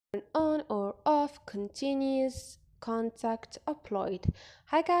turn on or off continuous contact upload.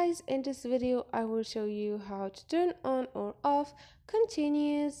 Hi guys, in this video I will show you how to turn on or off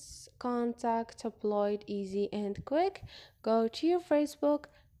continuous contact upload, easy and quick. Go to your Facebook,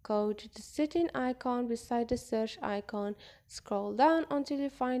 go to the setting icon beside the search icon, scroll down until you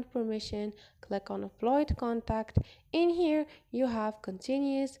find permission, click on upload contact. In here you have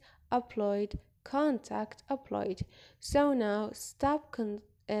continuous upload contact upload. So now stop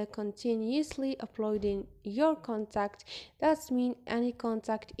continuously uploading your contact. That's mean any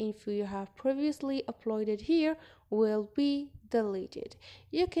contact info you have previously uploaded here will be deleted.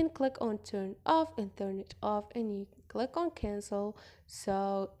 You can click on turn off and turn it off, and you can click on cancel.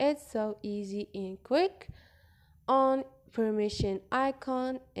 So it's so easy and quick. On permission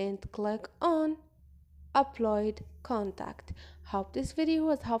icon and click on upload contact. Hope this video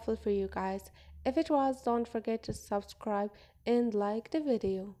was helpful for you guys. If it was, don't forget to subscribe and like the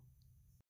video.